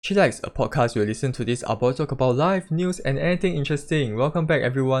Chillax, a podcast where you listen to this about talk about life, news, and anything interesting. Welcome back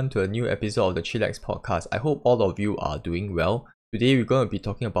everyone to a new episode of the Chillax podcast. I hope all of you are doing well. Today we're going to be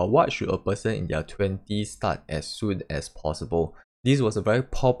talking about what should a person in their 20s start as soon as possible. This was a very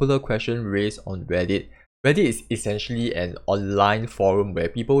popular question raised on Reddit. Reddit is essentially an online forum where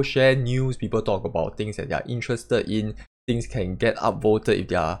people share news, people talk about things that they are interested in, things can get upvoted if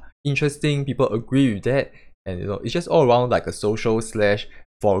they are interesting, people agree with that, and it's just all around like a social /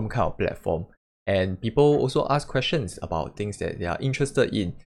 forum kind of platform. And people also ask questions about things that they are interested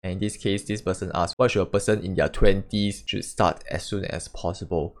in. And in this case, this person asked, what should a person in their 20s should start as soon as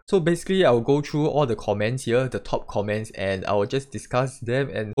possible? So basically, I will go through all the comments here, the top comments, and I will just discuss them.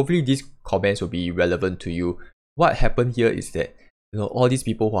 And hopefully these comments will be relevant to you. What happened here is that all these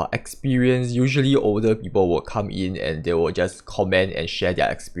people who are experienced, usually older people, will come in and they will just comment and share their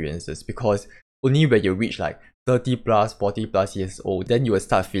experiences, because only when you reach like 30 plus, 40 plus years old, then you will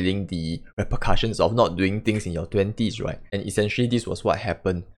start feeling the repercussions of not doing things in your 20s, right? And essentially this was what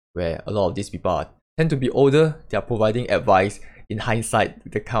happened, where a lot of these people tend to be older, they are providing advice, in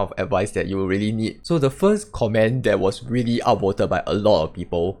hindsight, the kind of advice that you will really need. So the first comment that was really upvoted by a lot of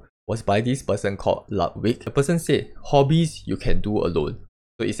people was by this person called Ludwig. The person said, hobbies you can do alone.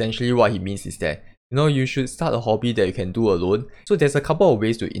 So essentially what he means is that you should start a hobby that you can do alone. So there's a couple of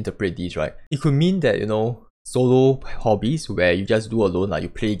ways to interpret this, right? It could mean that, solo hobbies where you just do alone, like you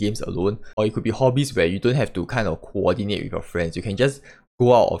play games alone, or it could be hobbies where you don't have to kind of coordinate with your friends. You can just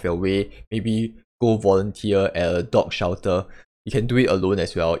go out of your way, maybe go volunteer at a dog shelter. You can do it alone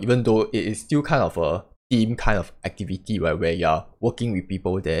as well, even though it is still kind of a team kind of activity, right, where you're working with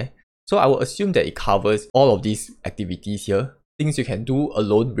people there. So I would assume that it covers all of these activities here. Things you can do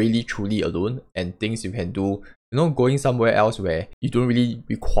alone, really truly alone, and things you can do going somewhere else where you don't really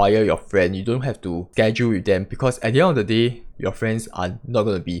require your friend, you don't have to schedule with them, because at the end of the day, your friends are not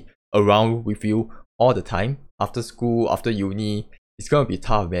going to be around with you all the time. After school, after uni, it's going to be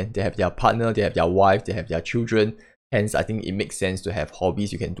tough, man. They have their partner, they have their wife, they have their children. Hence, I think it makes sense to have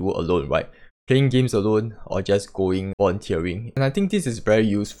hobbies you can do alone, right? Playing games alone or just going volunteering. And I think this is very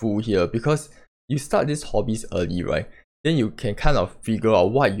useful here because you start these hobbies early, right? Then you can kind of figure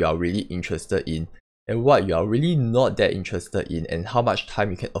out what you are really interested in and what you are really not that interested in, and how much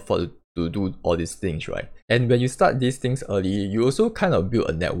time you can afford to do all these things, right? And when you start these things early, you also kind of build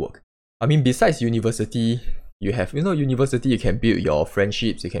a network. I mean, besides university, you have, university, you can build your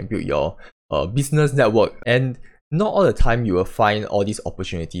friendships, you can build your business network, and not all the time you will find all these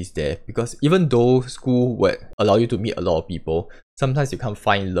opportunities there, because even though school would allow you to meet a lot of people, sometimes you can't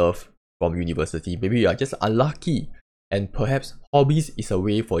find love from university. Maybe you are just unlucky. And perhaps hobbies is a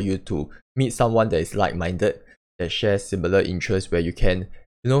way for you to meet someone that is like-minded, that shares similar interests, where you can,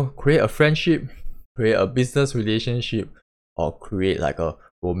 create a friendship, create a business relationship, or create like a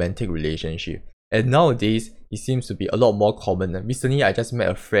romantic relationship. And nowadays, it seems to be a lot more common. Recently, I just met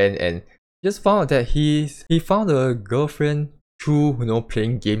a friend and just found out that he found a girlfriend through,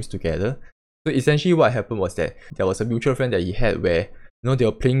 playing games together. So essentially what happened was that there was a mutual friend that he had where, they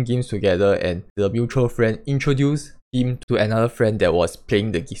were playing games together, and the mutual friend introduced him to another friend that was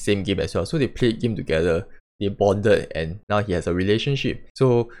playing the same game as well. So they played game together, they bonded, and now he has a relationship.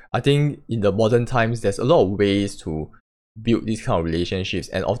 So I think in the modern times, there's a lot of ways to build these kind of relationships,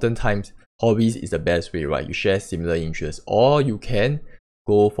 and oftentimes hobbies is the best way, right? You share similar interests, or you can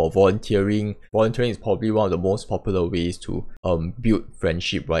go for volunteering. Volunteering is probably one of the most popular ways to build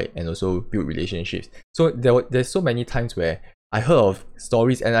friendship, right? And also build relationships. So there's so many times where I heard of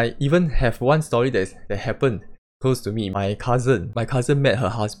stories, and I even have one story that happened close to me. My cousin met her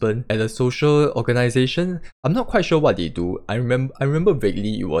husband at a social organization. I'm not quite sure what they do. I remember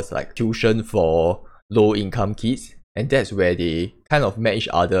vaguely it was like tuition for low income kids, and that's where they kind of met each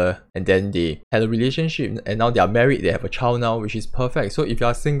other, and then they had a relationship, and now they are married, they have a child now, which is perfect. So if you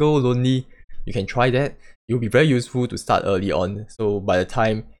are single, lonely, you can try that. It will be very useful to start early on, so by the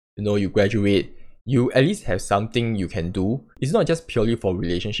time you graduate, you at least have something you can do. It's not just purely for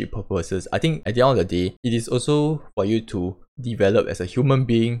relationship purposes. I think at the end of the day, it is also for you to develop as a human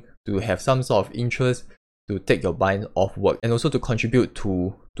being, to have some sort of interest, to take your mind off work, and also to contribute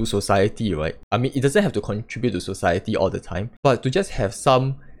to society, right? I mean, it doesn't have to contribute to society all the time, but to just have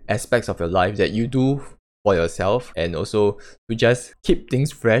some aspects of your life that you do for yourself, and also to just keep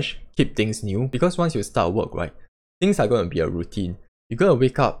things fresh, keep things new. Because once you start work, right, things are going to be a routine. You're going to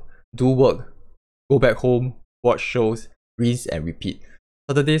wake up, do work, go back home, watch shows, rinse and repeat.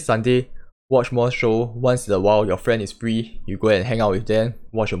 Saturday, Sunday, watch more show. Once in a while, your friend is free, you go and hang out with them,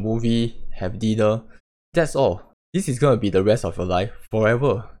 watch a movie, have dinner. That's all. This is going to be the rest of your life,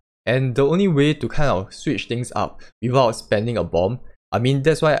 forever. And the only way to kind of switch things up without spending a bomb I mean,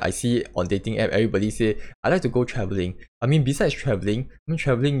 that's why I see on dating app, everybody say, I like to go traveling. I mean, besides traveling,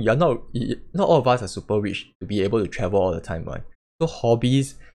 traveling, not all of us are super rich to be able to travel all the time, right? So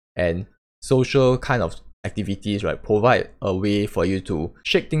hobbies and social kind of activities, right, provide a way for you to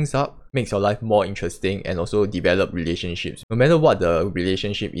shake things up, makes your life more interesting, and also develop relationships. No matter what the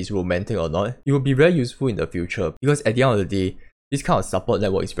relationship is, romantic or not, it will be very useful in the future, because at the end of the day, this kind of support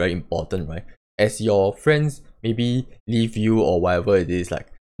network is very important, right? As your friends maybe leave you or whatever it is, like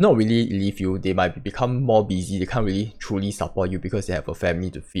not really leave you, they might become more busy, they can't really truly support you because they have a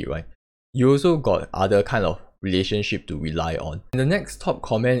family to feed, right? You also got other kind of relationship to rely on. And the next top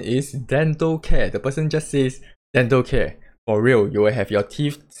comment is dental care. The person just says, dental care. For real, you will have your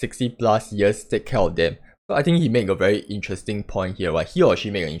teeth 60 plus years, take care of them. So I think he made a very interesting point here, right? He or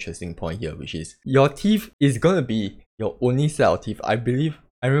she made an interesting point here, which is your teeth is gonna be your only set of teeth.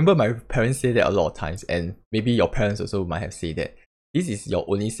 I remember my parents say that a lot of times, and maybe your parents also might have said that this is your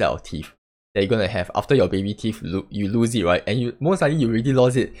only set of teeth that you're gonna have. After your baby teeth, you lose it, right? And you most likely you already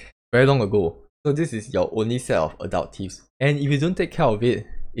lost it very long ago. So this is your only set of adult teeth. And if you don't take care of it,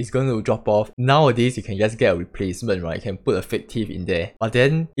 it's going to drop off. Nowadays, you can just get a replacement, right? You can put a fake teeth in there. But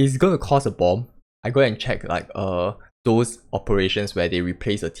then it's going to cost a bomb. I go and check like those operations where they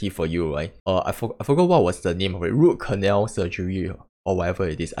replace a teeth for you, right? I forgot what was the name of it. Root canal surgery or whatever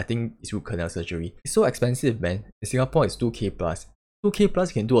it is. I think it's root canal surgery. It's so expensive, man. In Singapore, it's 2k plus. 2k plus,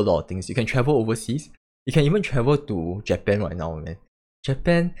 you can do a lot of things. You can travel overseas. You can even travel to Japan right now, man.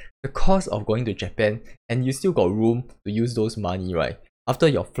 Japan, the cost of going to Japan, and you still got room to use those money, right? After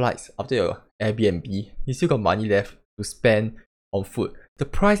your flights, after your Airbnb, you still got money left to spend on food. The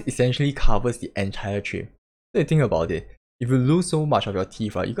price essentially covers the entire trip. So you think about it. If you lose so much of your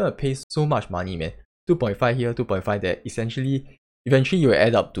teeth, right, you're gonna pay so much money, man. 2.5 here, 2.5 there. Eventually you will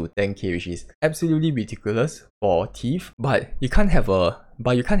add up to 10k, which is absolutely ridiculous for teeth. But you can't have a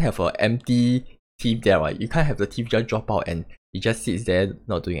empty teeth there, right? You can't have the teeth just drop out and it just sits there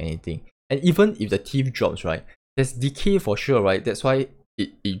not doing anything. And even if the teeth drops, right, there's decay for sure, right? That's why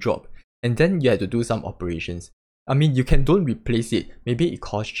it dropped. And then you have to do some operations. I mean, you don't replace it. Maybe it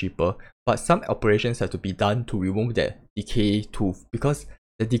costs cheaper, but some operations have to be done to remove that decay tooth, because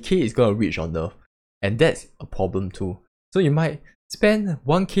the decay is gonna reach your nerve, and that's a problem too. So you might spend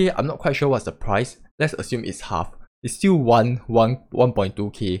 1k. I'm not quite sure what's the price. Let's assume it's half. It's still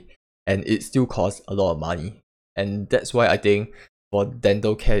 1.2k, and it still costs a lot of money. And that's why I think for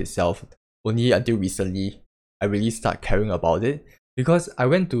dental care itself, only until recently I really start caring about it. Because I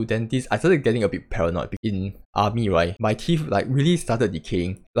went to dentist, I started getting a bit paranoid. In army, right, my teeth like really started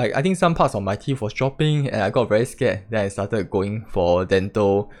decaying. Like I think some parts of my teeth was dropping, and I got very scared. Then I started going for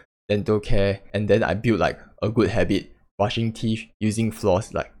dental care, and then I built like a good habit, brushing teeth using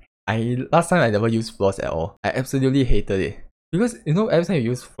floss. Like last time I never used floss at all. I absolutely hated it, because every time you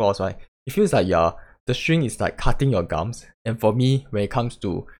use floss, right, it feels like the string is like cutting your gums. And for me, when it comes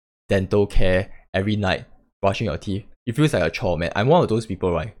to dental care, every night brushing your teeth, it feels like a chore, man. I'm one of those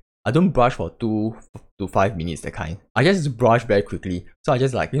people, right? I don't brush for 2 to 5 minutes, that kind. I just brush very quickly. So I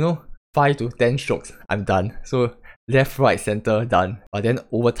just 5 to 10 strokes, I'm done. So left, right, center, done. But then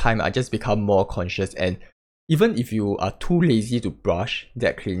over time, I just become more conscious. And even if you are too lazy to brush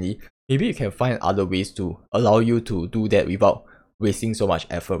that cleanly, maybe you can find other ways to allow you to do that without wasting so much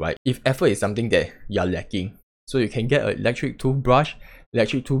effort, right? If effort is something that you're lacking, so you can get an electric toothbrush.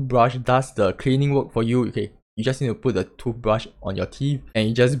 Electric toothbrush does the cleaning work for you. Okay, you just need to put the toothbrush on your teeth and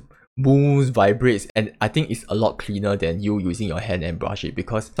it just moves, vibrates, and I think it's a lot cleaner than you using your hand and brush it,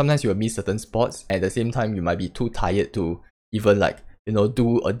 because sometimes you will miss certain spots. At the same time, you might be too tired to even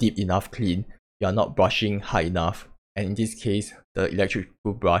do a deep enough clean. You're not brushing hard enough. And in this case, the electric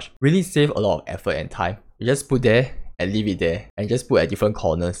toothbrush really save a lot of effort and time. You just put there and leave it there, and just put at different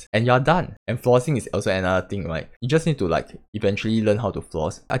corners, and you're done. And flossing is also another thing, right? You just need to eventually learn how to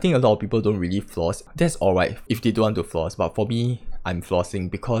floss. I think a lot of people don't really floss. That's alright if they don't want to floss, but for me, I'm flossing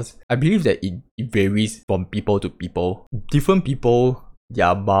because I believe that it varies from people to people. Different people,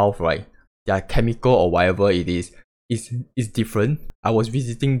 their mouth, right, their chemical or whatever it is different. I was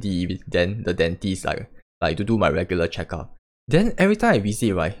visiting the dentist like to do my regular checkup. Then every time I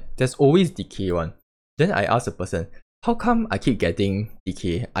visit, right, there's always decay one. Then I ask the person, how come I keep getting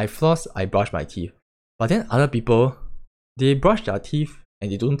decay? I floss, I brush my teeth. But then other people, they brush their teeth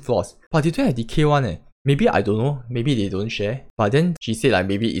and they don't floss. But they don't have decay one. Maybe I don't know, maybe they don't share. But then she said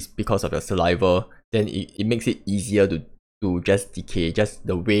maybe it's because of your saliva. Then it makes it easier to just decay, just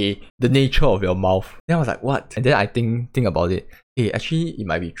the nature of your mouth. Then I was like, what? And then I think about it. Hey, actually it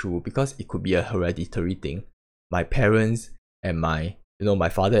might be true, because it could be a hereditary thing. My parents and my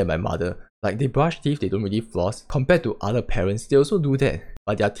father and my mother, Like they brush teeth, they don't really floss. Compared to other parents, they also do that.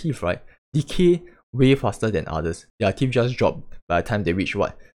 But their teeth, right, decay way faster than others. Their teeth just drop by the time they reach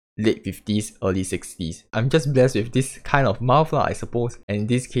what? Late 50s, early 60s. I'm just blessed with this kind of mouth I suppose. And in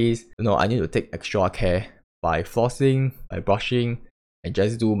this case, I need to take extra care by flossing, by brushing, and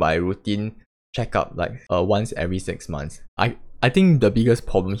just do my routine checkup like once every 6 months. I think the biggest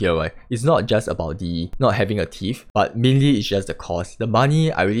problem here, right, is not just about the not having a teeth, but mainly it's just the cost. The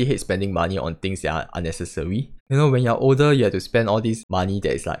money, I really hate spending money on things that are unnecessary. When you're older, you have to spend all this money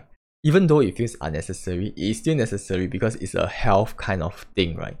that is like, even though it feels unnecessary, it is still necessary because it's a health kind of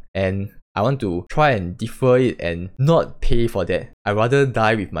thing, right? And I want to try and defer it and not pay for that. I'd rather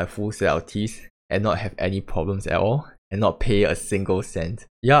die with my full set of teeth and not have any problems at all and not pay a single cent.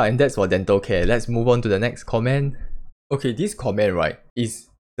 Yeah, and that's for dental care. Let's move on to the next comment. Okay, this comment, right, is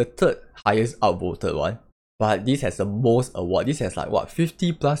the third highest outvoted one. But this has the most award. This has like what,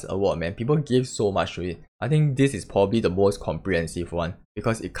 50 plus award, man. People give so much to it. I think this is probably the most comprehensive one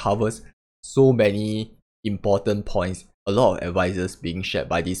because it covers so many important points. A lot of advices being shared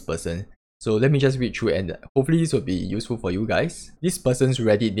by this person. So let me just read through and hopefully this will be useful for you guys. This person's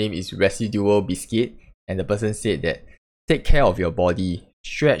Reddit name is Residual Biscuit, and the person said that take care of your body,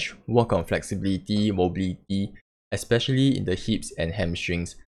 stretch, work on flexibility, mobility, especially in the hips and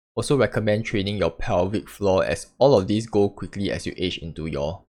hamstrings. Also recommend training your pelvic floor as all of these go quickly as you age into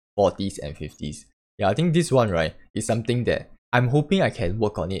your 40s and 50s. Yeah, I think this one, right, is something that I'm hoping I can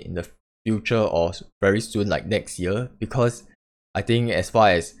work on it in the future or very soon, like next year, because I think as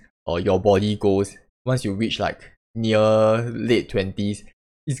far as your body goes, once you reach like near late 20s,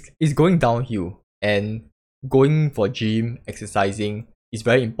 it's going downhill, and going for gym, exercising is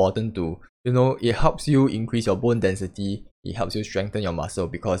very important to, it helps you increase your bone density, it helps you strengthen your muscle,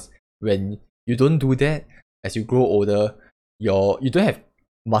 because when you don't do that, as you grow older, you don't have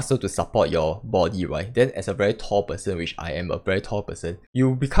muscle to support your body, right? Then as a very tall person, which I am a very tall person,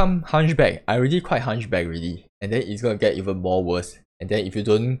 you become hunchback. I already quite hunchback already, and then it's gonna get even more worse. And then if you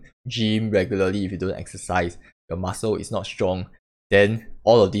don't gym regularly, if you don't exercise, your muscle is not strong, then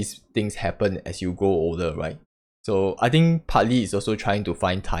all of these things happen as you grow older, right? So I think partly it's also trying to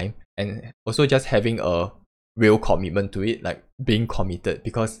find time and also just having a real commitment to it, like being committed,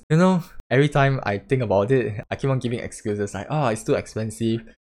 because every time I think about it, I keep on giving excuses like, it's too expensive,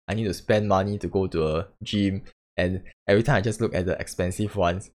 I need to spend money to go to a gym, and every time I just look at the expensive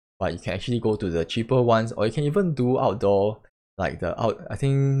ones, but you can actually go to the cheaper ones, or you can even do outdoor, like I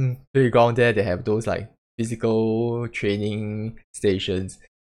think playground there, they have those like physical training stations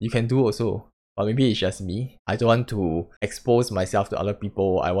you can do also. But maybe it's just me. I don't want to expose myself to other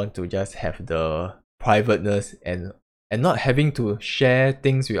people. I want to just have the privateness and not having to share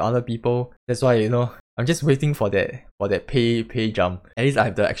things with other people. That's why I'm just waiting for that pay jump. At least I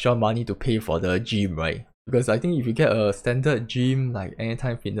have the extra money to pay for the gym, right? Because I think if you get a standard gym like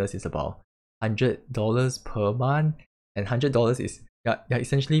Anytime Fitness, is about $100 per month, and $100 is you're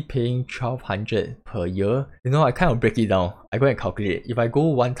essentially paying $1,200 per year. I kind of break it down. I go and calculate. If I go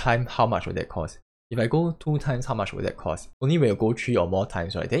one time, how much would that cost? If I go 2 times, how much would that cost? Only when you go 3 or more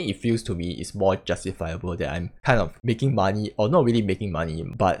times, right, then it feels to me it's more justifiable that I'm kind of making money, or not really making money,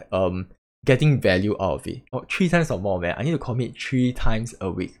 but getting value out of it. 3 times or more, man. I need to commit 3 times a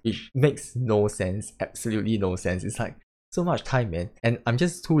week, which makes no sense. Absolutely no sense. It's like so much time, man, and I'm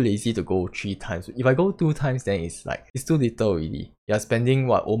just too lazy to go 3 times. If I go 2 times, then it's too little already. You're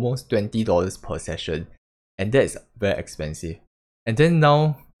spending almost $20 per session, and that's very expensive. And then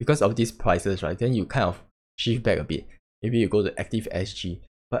now, because of these prices, right, then you kind of shift back a bit. Maybe you go to Active SG,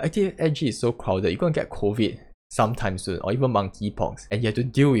 but Active SG is so crowded, you're gonna get COVID sometime soon, or even monkeypox, and you have to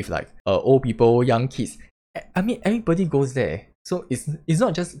deal with old people, young kids. I mean, everybody goes there, so it's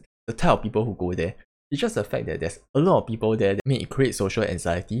not just the type of people who go there. It's just the fact that there's a lot of people there. I mean, it creates social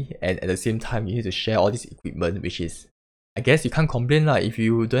anxiety, and at the same time, you need to share all this equipment, which is, I guess you can't complain if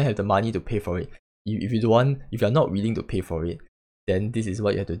you don't have the money to pay for it. If you're not willing to pay for it, then this is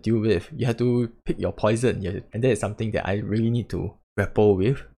what you have to deal with. You have to pick your poison, and that is something that I really need to grapple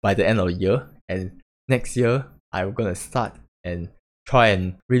with by the end of the year. And next year, I'm gonna start and try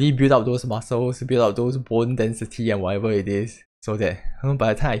and really build up those muscles, build up those bone density and whatever it is, so that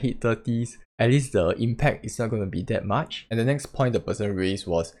by the time I hit 30s, at least the impact is not going to be that much. And the next point the person raised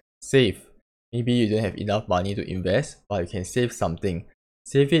was save. Maybe you don't have enough money to invest, but you can save something.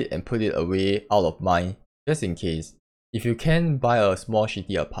 Save it and put it away out of mind, just in case. If you can buy a small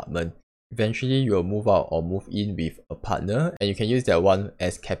shitty apartment, eventually you will move out or move in with a partner, and you can use that one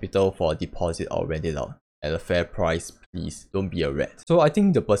as capital for a deposit or rent it out at a fair price. Please don't be a rat. So I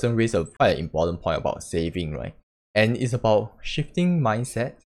think the person raised quite an important point about saving, right? And it's about shifting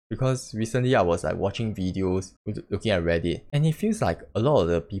mindset. because recently I was like watching videos, looking at Reddit, and it feels like a lot of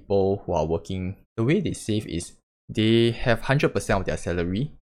the people who are working, the way they save is they have 100% of their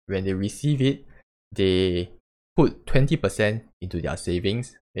salary. When they receive it, they put 20% into their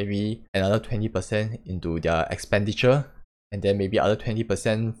savings, maybe another 20% into their expenditure, and then maybe other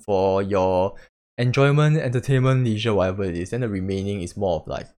 20% for your enjoyment, entertainment, leisure, whatever it is. Then the remaining is more of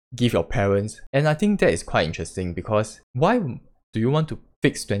like give your parents. And I think that is quite interesting, because why do you want to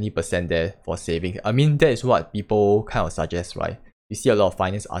fix 20% there for savings? I mean, that is what people kind of suggest, right? You see a lot of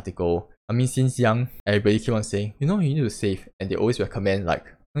finance article. I mean, since young, everybody keep on saying, you need to save, and they always recommend like,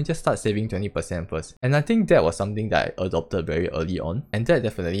 just start saving 20% first. And I think that was something that I adopted very early on, and that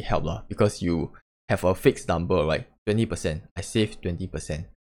definitely helped because you have a fixed number, right? 20%. I save 20%,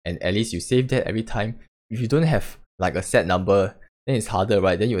 and at least you save that every time. If you don't have like a set number, then it's harder,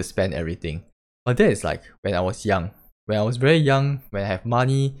 right? Then you will spend everything. But that is like when I was young. When I was very young, when I have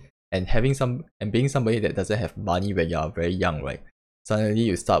money, and being somebody that doesn't have money when you are very young, right? Suddenly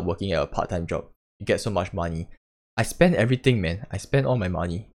you start working at a part-time job. You get so much money. I spend everything, man. I spend all my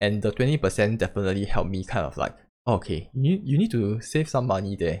money. And the 20% definitely helped me kind of like, okay, you need to save some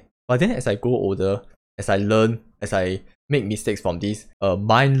money there. But then as I grow older, as I learn, as I make mistakes from this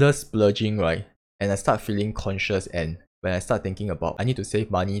mindless splurging, right? And I start feeling conscious, and when I start thinking about I need to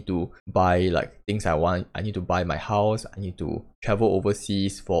save money to buy like things I want, I need to buy my house, I need to travel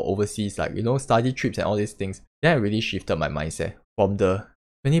overseas for overseas like, study trips and all these things, then I really shifted my mindset from the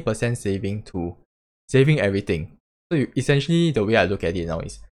 20% saving to saving everything. So essentially the way I look at it now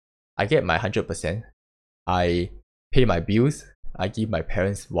is I get my 100%, I pay my bills, I give my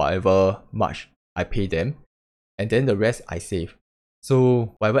parents whatever much I pay them, and then the rest I save.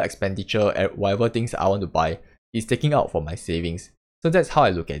 So whatever expenditure, whatever things I want to buy is taking out from my savings. So that's how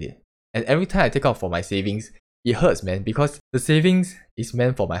I look at it. And every time I take out from my savings, it hurts, man, because the savings is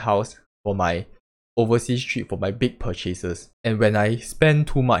meant for my house, for my overseas trip, for my big purchases. And when I spend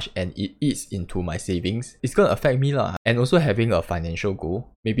too much and it eats into my savings, it's gonna affect me lah. And also having a financial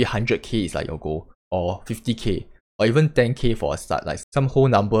goal, maybe 100k is like your goal, or 50k, or even 10k for a start, like some whole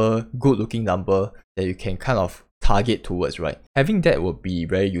number, good looking number that you can kind of target towards, right? Having that will be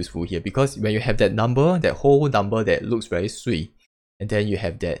very useful here, because when you have that number, that whole number that looks very sweet, and then you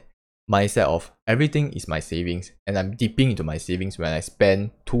have that mindset of everything is my savings, and I'm dipping into my savings when I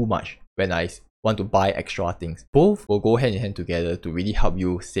spend too much, when I want to buy extra things. Both will go hand in hand together to really help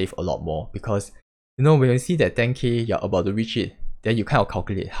you save a lot more, because when you see that 10k, you're about to reach it, then you kind of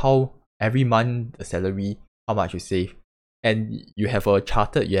calculate how every month the salary, how much you save, and you have like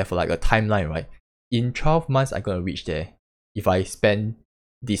a timeline, right? In 12 months, I'm going to reach there if I spend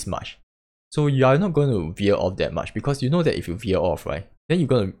this much. So you are not going to veer off that much, because you know that if you veer off, right, then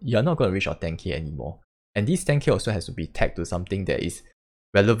you're not going to reach your 10k anymore. And this 10k also has to be tagged to something that is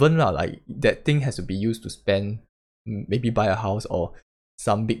relevant lah. Like that thing has to be used to spend, maybe buy a house or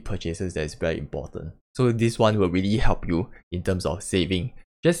some big purchases that is very important. So this one will really help you in terms of saving.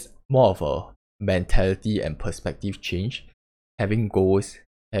 Just more of a mentality and perspective change, having goals,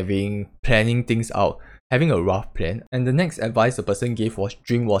 planning things out, having a rough plan. And the next advice the person gave was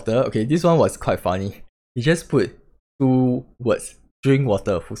drink water. Okay, this one was quite funny. He just put 2 words, drink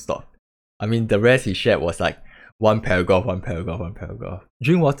water, full stop. I mean, the rest he shared was like one paragraph.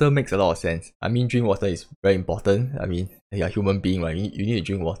 Drink water makes a lot of sense. I mean, drink water is very important. I mean, you're a human being, right? You need to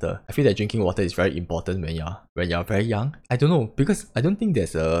drink water. I feel that drinking water is very important when you're very young. I don't know, because I don't think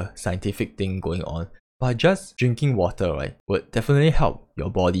there's a scientific thing going on. But just drinking water, right, would definitely help your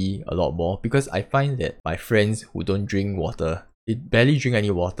body a lot more, because I find that my friends who don't drink water, they barely drink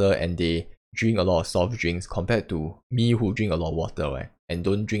any water, and they drink a lot of soft drinks compared to me who drink a lot of water, right, and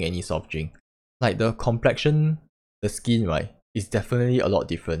don't drink any soft drink. Like the complexion, the skin, right, is definitely a lot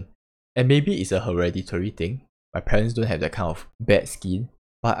different. And maybe it's a hereditary thing. My parents don't have that kind of bad skin,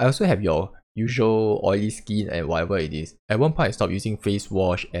 but I also have your usual oily skin and whatever it is. At one point I stopped using face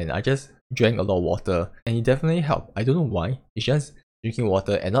wash, and I just drank a lot of water, and it definitely helped. I don't know why. It's just drinking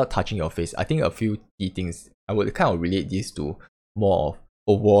water and not touching your face. I think a few key things, I would kind of relate this to more of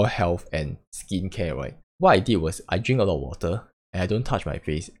overall health and skincare, right? What I did was I drink a lot of water and I don't touch my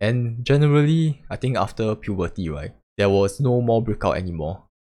face. And generally, I think after puberty, right, there was no more breakout anymore.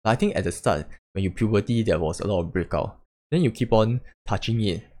 But I think at the start, when you puberty, there was a lot of breakout. Then you keep on touching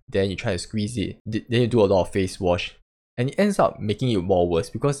it, then you try to squeeze it, then you do a lot of face wash, and it ends up making it more worse,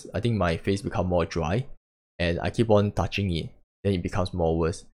 because I think my face become more dry, and I keep on touching it, then it becomes more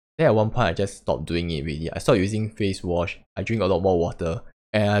worse. Then at one point I just stopped doing it really. I stopped using face wash, I drink a lot more water,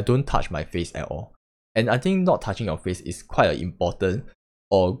 and I don't touch my face at all. And I think not touching your face is quite an important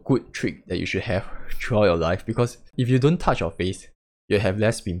or good trick that you should have throughout your life, because if you don't touch your face, you'll have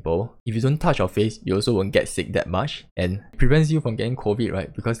less pimple. If you don't touch your face, you also won't get sick that much, and it prevents you from getting COVID,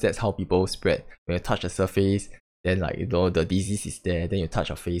 right? Because that's how people spread. When you touch the surface, then the disease is there, then you touch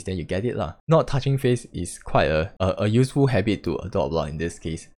your face, then you get it lah. Not touching face is quite a useful habit to adopt lah in this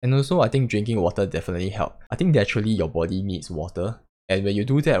case. And also I think drinking water definitely help. I think naturally your body needs water, and when you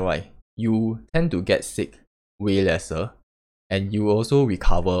do that, right, you tend to get sick way lesser, and you also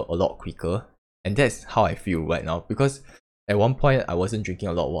recover a lot quicker. And that's how I feel right now, because at one point I wasn't drinking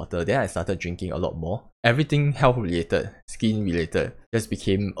a lot of water, then I started drinking a lot more. Everything health related, skin related just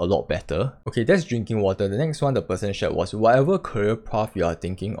became a lot better. Okay, that's drinking water. The next one the person shared was, whatever career path you are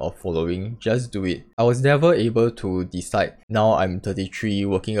thinking of following, just do it. I was never able to decide. Now I'm 33,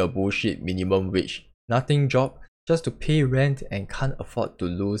 working a bullshit minimum wage, nothing job, just to pay rent and can't afford to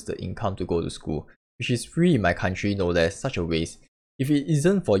lose the income to go to school, which is free in my country no less. Such a waste. If it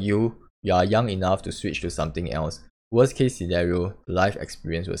isn't for you, you are young enough to switch to something else. Worst case scenario, life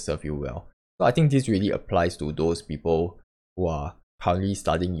experience will serve you well. So I think this really applies to those people who are currently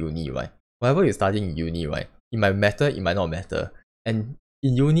studying uni, right? Whatever you're studying in uni, right, it might matter, it might not matter. And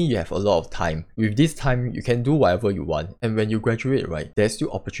in uni, you have a lot of time. With this time, you can do whatever you want. And when you graduate, right, there's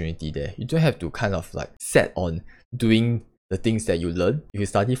still opportunity there. You don't have to kind of like set on doing the things that you learn. If you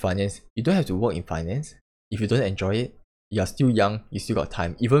study finance, you don't have to work in finance. If you don't enjoy it, you're still young, you still got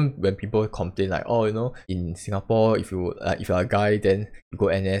time. Even when people complain like, oh, in Singapore, if you're a guy, then you go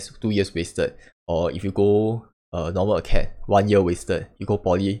NS, 2 years wasted. Or if you go normal acad, 1 year wasted. You go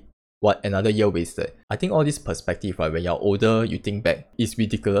poly, another year wasted. I think all this perspective, right, when you're older, you think back, is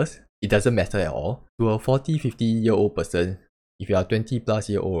ridiculous. It doesn't matter at all. To a 40, 50-year-old person, if you are 20 plus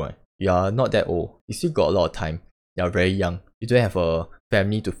year old, right, you are not that old. You still got a lot of time. You are very young. You don't have a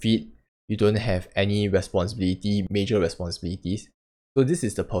family to feed. You don't have any major responsibilities. So this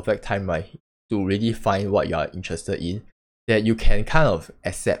is the perfect time, right, to really find what you are interested in, that you can kind of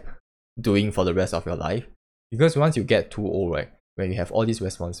accept doing for the rest of your life. Because once you get too old, right, when you have all these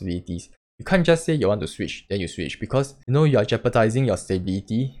responsibilities, you can't just say you want to switch, then you switch, because you are jeopardizing your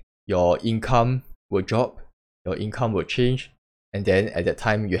stability. Your income will drop, your income will change, and then at that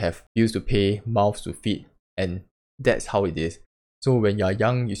time you have bills to pay, mouths to feed, and that's how it is. So when you're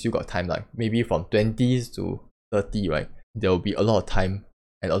young, you still got time, like maybe from 20s to 30, right? There will be a lot of time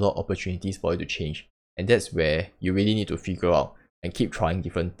and a lot of opportunities for you to change. And that's where you really need to figure out and keep trying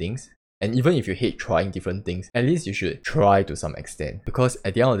different things. And even if you hate trying different things, at least you should try to some extent. Because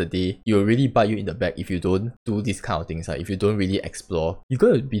at the end of the day, it will really bite you in the back if you don't do these kind of things. If you don't really explore, you're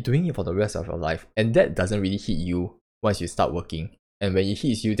going to be doing it for the rest of your life. And that doesn't really hit you once you start working. And when it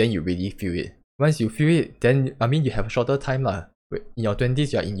hits you, then you really feel it. Once you feel it, then, you have a shorter time lah. In your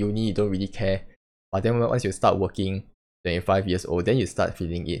 20s, you're in uni, you don't really care. But then once you start working, 25 years old, then you start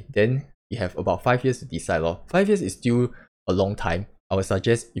feeling it. Then you have about 5 years to decide. 5 years is still a long time. I would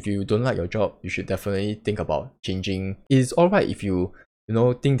suggest if you don't like your job, you should definitely think about changing. It's alright if you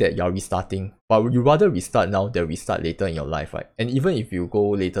think that you're restarting, but you rather restart now than restart later in your life, right? And even if you go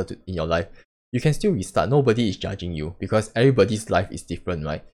later in your life, you can still restart. Nobody is judging you because everybody's life is different,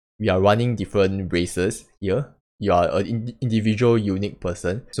 right? We are running different races here. You are an individual, unique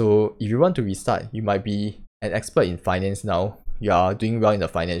person. So if you want to restart, you might be an expert in finance now. You are doing well in the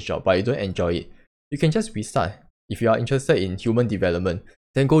finance job, but you don't enjoy it. You can just restart. If you are interested in human development,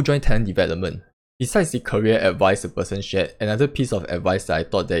 then go join talent development. Besides the career advice the person shared, another piece of advice that I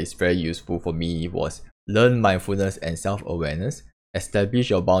thought that is very useful for me was learn mindfulness and self-awareness. Establish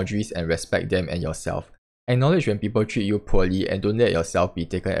your boundaries and respect them and yourself. Acknowledge when people treat you poorly and don't let yourself be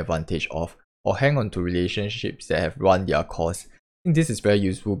taken advantage of, or hang on to relationships that have run their course. I think this is very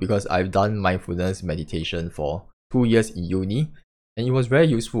useful because I've done mindfulness meditation for 2 years in uni, and it was very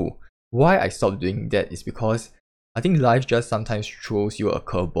useful. Why I stopped doing that is because I think life just sometimes throws you a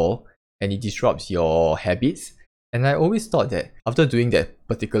curveball and it disrupts your habits. And I always thought that after doing that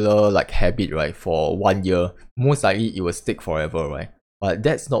particular habit, right, for 1 year, most likely it will stick forever, right? But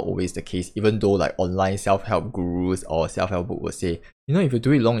that's not always the case, even though online self-help gurus or self-help book will say, if you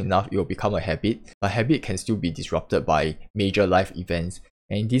do it long enough, it will become a habit. But habit can still be disrupted by major life events.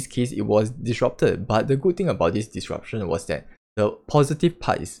 And in this case, it was disrupted. But the good thing about this disruption was that the positive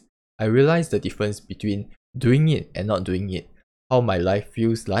part is I realized the difference between doing it and not doing it, how my life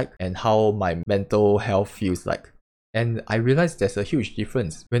feels like and how my mental health feels like. And I realized there's a huge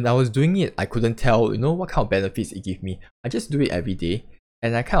difference. When I was doing it, I couldn't tell, what kind of benefits it gave me. I just do it every day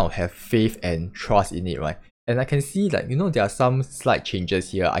and I kind of have faith and trust in it, right? And I can see there are some slight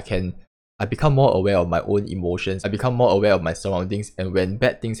changes here. I become more aware of my own emotions. I become more aware of my surroundings. And when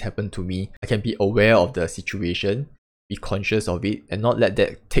bad things happen to me, I can be aware of the situation, be conscious of it, and not let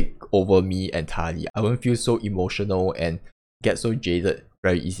that take over me entirely. I won't feel so emotional and get so jaded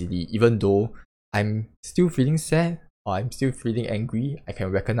very easily. Even though I'm still feeling sad or I'm still feeling angry, I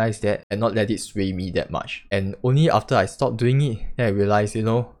can recognize that and not let it sway me that much. And only after I stop doing it, then I realize,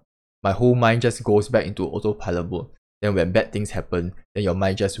 my whole mind just goes back into autopilot mode. Then when bad things happen, then your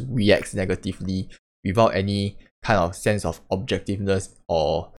mind just reacts negatively without any kind of sense of objectiveness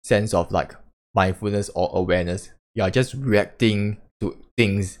or sense of like mindfulness or awareness. You are just reacting to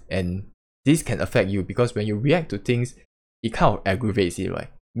things, and this can affect you because when you react to things, it kind of aggravates it, right?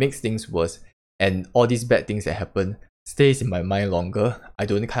 Makes things worse, and all these bad things that happen stays in my mind longer. I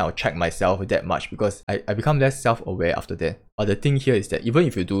don't kind of check myself that much because I become less self-aware after that. But the thing here is that even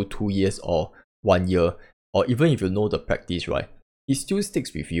if you do 2 years or 1 year, or even if you know the practice, right, it still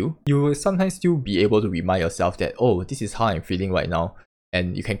sticks with you. You will sometimes still be able to remind yourself that, oh, this is how I'm feeling right now.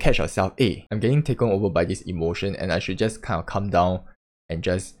 And you can catch yourself, hey, I'm getting taken over by this emotion and I should just kind of calm down and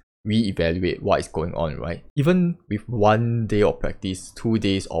just reevaluate what is going on, right? Even with 1 day of practice, 2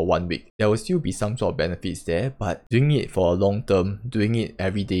 days or 1 week, there will still be some sort of benefits there, but doing it for a long term, doing it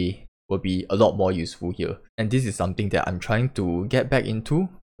every day will be a lot more useful here. And this is something that I'm trying to get back into,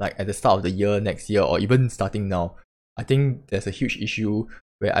 like at the start of the year, next year, or even starting now. I think there's a huge issue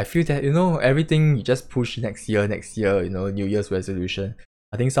where I feel that, everything you just push next year, New Year's resolution.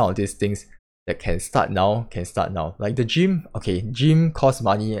 I think some of these things that can start now. Like the gym, okay, gym costs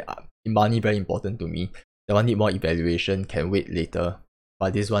money. Money very important to me. That one need more evaluation, can wait later.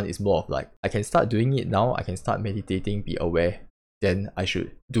 But this one is more of like, I can start doing it now, I can start meditating, be aware, then I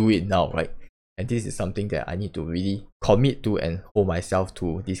should do it now, right? And this is something that I need to really commit to and hold myself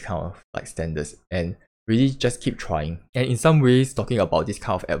to these kind of like standards and really just keep trying. And in some ways, talking about this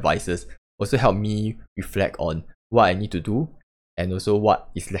kind of advices also help me reflect on what I need to do and also what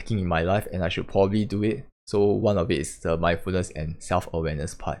is lacking in my life and I should probably do it. So one of it is the mindfulness and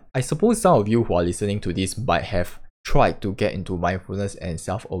self-awareness part. I suppose some of you who are listening to this might have tried to get into mindfulness and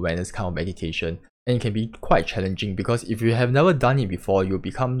self-awareness kind of meditation, and it can be quite challenging because if you have never done it before, you'll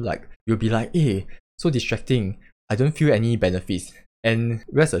be like, hey, so distracting, I don't feel any benefits. And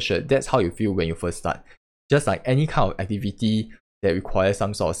rest assured, that's how you feel when you first start. Just like any kind of activity that requires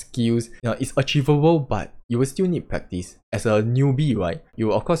some sort of skills, it's achievable, but you will still need practice. As a newbie, right, you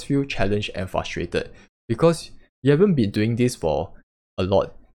will of course feel challenged and frustrated because you haven't been doing this for a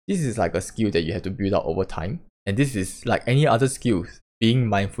lot. This is like a skill that you have to build up over time. And this is like any other skills, being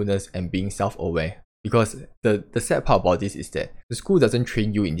mindfulness and being self-aware. Because the sad part about this is that the school doesn't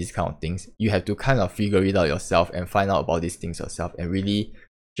train you in these kind of things. You have to kind of figure it out yourself and find out about these things yourself and really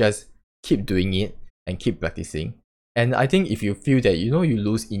just keep doing it and keep practicing. And I think if you feel that, you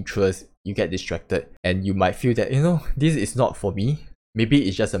lose interest, you get distracted, and you might feel that, this is not for me. Maybe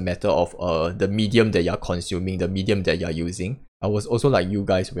it's just a matter of the medium that you're consuming, the medium that you're using. I was also like you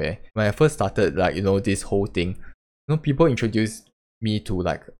guys where when I first started this whole thing, people introduced me to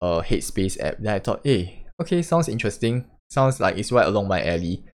like a Headspace app. Then I thought, hey, okay, sounds interesting. Sounds like it's right along my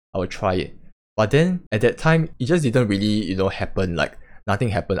alley. I will try it. But then at that time, it just didn't really, happen. Like nothing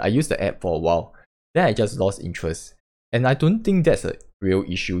happened. I used the app for a while. Then I just lost interest. And I don't think that's a real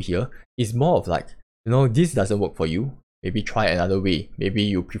issue here. It's more of like, this doesn't work for you. Maybe try another way. Maybe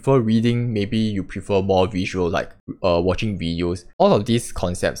you prefer reading. Maybe you prefer more visual, like watching videos. All of these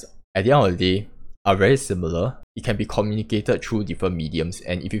concepts, at the end of the day, are very similar. It can be communicated through different mediums.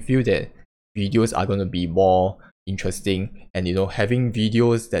 And if you feel that videos are going to be more interesting and, having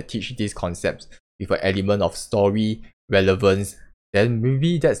videos that teach these concepts with an element of story, relevance, then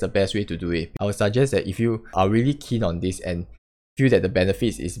maybe that's the best way to do it. I would suggest that if you are really keen on this and feel that the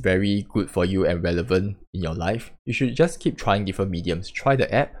benefits is very good for you and relevant in your life, you should just keep trying different mediums. Try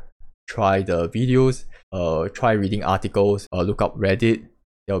the app, try the videos, try reading articles, look up Reddit.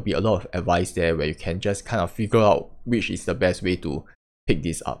 There will be a lot of advice there where you can just kind of figure out which is the best way to pick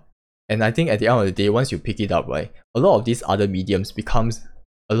this up. And I think at the end of the day, once you pick it up, right, a lot of these other mediums becomes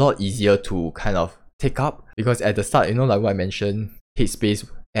a lot easier to kind of take up, because at the start, like what I mentioned, Headspace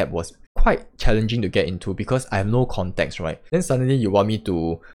app was quite challenging to get into because I have no context, right? Then suddenly you want me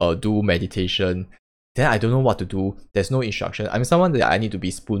to do meditation, then I don't know what to do. There's no instruction. I'm someone that I need to be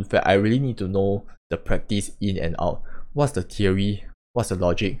spoon-fed. I really need to know the practice in and out. What's the theory? What's the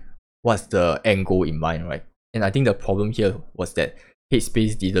logic? What's the end goal in mind, right? And I think the problem here was that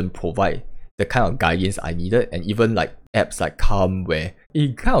Headspace didn't provide the kind of guidance I needed, and even like apps like Calm, where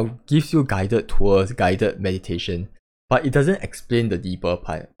it kind of gives you guided tours, guided meditation, but it doesn't explain the deeper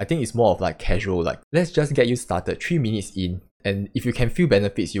part. I think it's more of like casual, like let's just get you started 3 minutes in, and if you can feel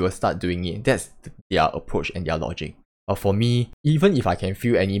benefits, you will start doing it. That's their approach and their logic. But for me, even if I can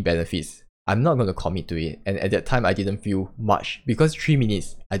feel any benefits, I'm not going to commit to it. And at that time, I didn't feel much because 3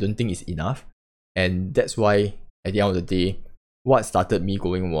 minutes, I don't think is enough. And that's why at the end of the day, what started me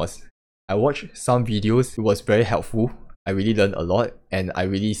going was I watched some videos. It was very helpful. I really learned a lot, and I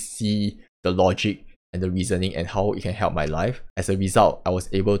really see the logic and the reasoning and how it can help my life. As a result, I was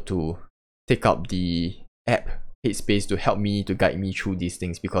able to take up the app Headspace to help me, to guide me through these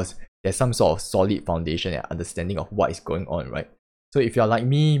things, because there's some sort of solid foundation and understanding of what is going on, right? So if you're like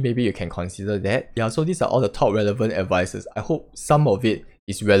me, maybe you can consider that. Yeah, so these are all the top relevant advices. I hope some of it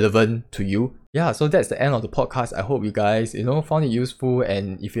is relevant to you. Yeah, so that's the end of the podcast. I hope you guys, found it useful.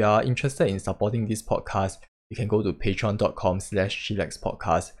 And if you are interested in supporting this podcast, you can go to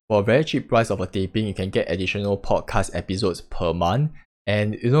patreon.com/chillaxpodcast. For a very cheap price of a taping, you can get additional podcast episodes per month.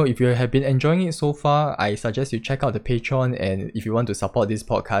 And if you have been enjoying it so far, I suggest you check out the Patreon. And if you want to support this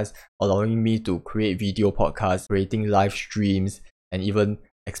podcast, allowing me to create video podcasts, creating live streams, and even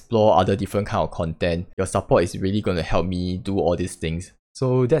explore other different kind of content, your support is really going to help me do all these things.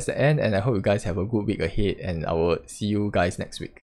 So that's the end, and I hope you guys have a good week ahead, and I will see you guys next week.